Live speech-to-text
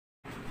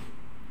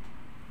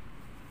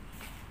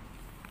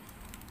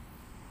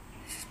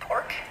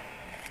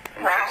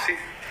raw. Pepsi?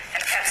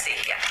 And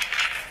Pepsi,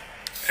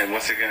 yeah. And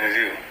what's it gonna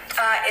do?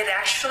 It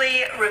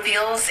actually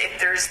reveals if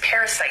there's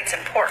parasites in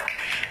pork.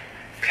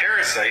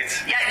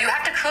 Parasites? Yeah, you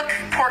have to cook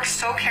pork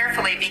so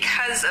carefully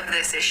because of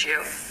this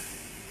issue.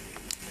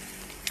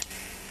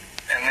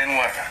 And then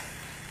what?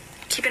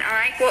 Keep an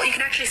eye. Well, you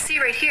can actually see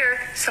right here,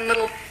 some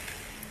little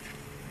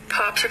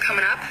pops are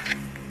coming up.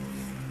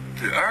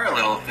 There are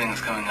little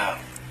things coming up.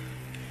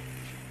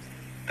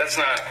 That's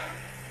not...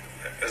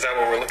 Is that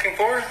what we're looking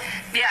for?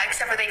 Yeah,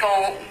 except for they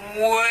go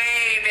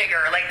way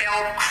bigger. Like,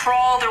 they'll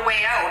crawl their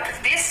way out.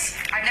 This,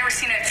 I've never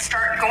seen it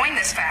start going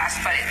this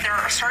fast, but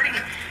they're starting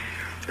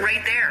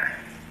right there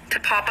to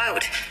pop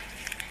out.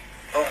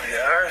 Oh, they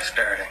are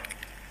starting.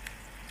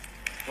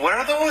 What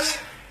are those?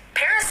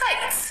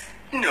 Parasites.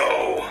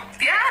 No.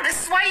 Yeah,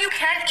 this is why you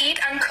can't eat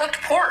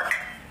uncooked pork.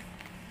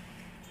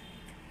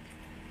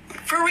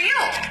 For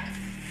real.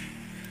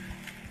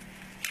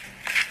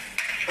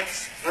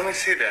 Let me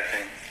see that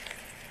thing.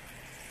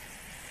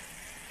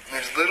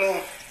 There's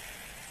little...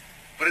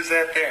 What is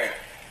that there?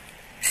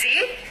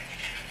 See?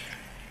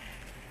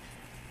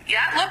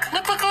 Yeah, look,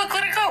 let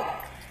it go.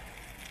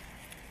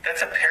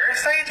 That's a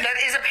parasite? That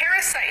is a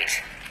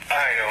parasite.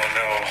 I don't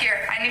know.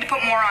 Here, I need to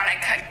put more on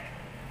it.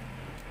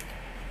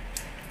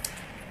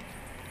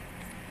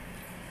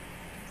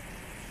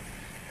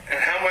 And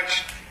how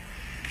much...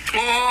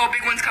 Oh,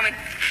 big one's coming.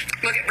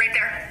 Look it right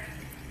there.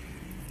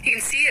 You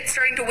can see it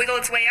starting to wiggle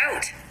its way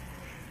out.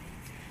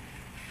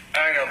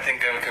 I don't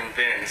think I'm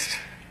convinced.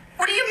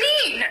 What do you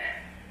mean?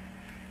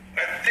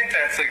 I think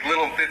that's like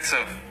little bits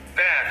of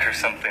fat or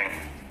something.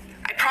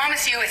 I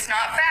promise you it's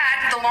not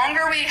fat. The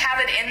longer we have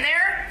it in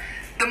there,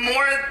 the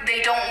more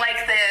they don't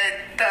like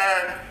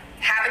the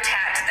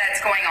habitat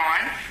that's going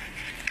on.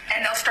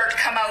 And they'll start to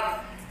come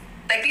out.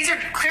 Like, these are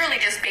clearly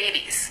just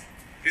babies.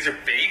 These are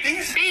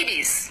babies?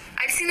 Babies.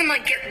 I've seen them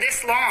like get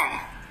this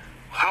long.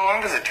 How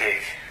long does it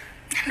take?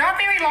 Not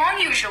very long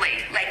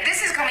usually. Like,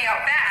 this is coming out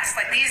fast.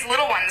 Like, these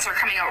little ones are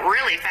coming out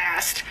really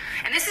fast.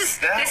 And this is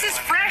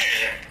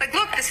fresh. Like,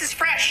 look, this is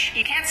fresh.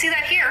 You can't see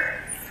that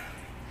here.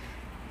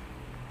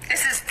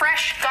 This is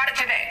fresh. Got it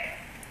today.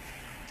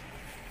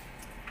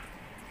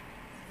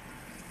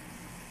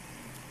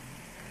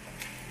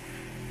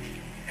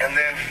 And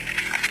then,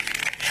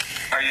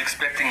 are you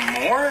expecting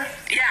more?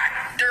 Yeah,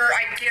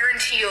 I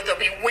guarantee you there'll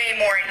be way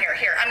more in here.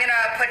 Here, I'm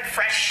gonna put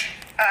fresh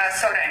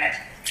soda in it.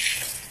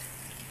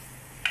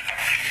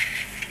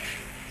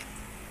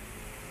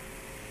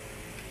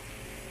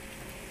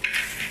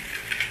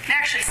 You can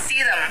actually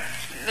see them,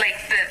 like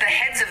the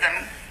heads of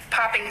them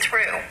popping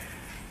through.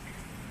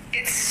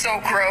 It's so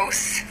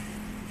gross.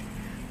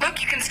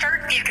 Look, you can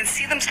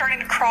see them starting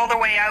to crawl their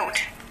way out.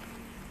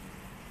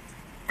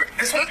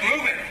 This one's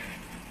moving.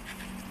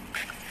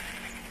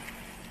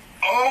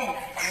 Oh,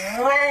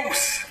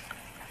 gross.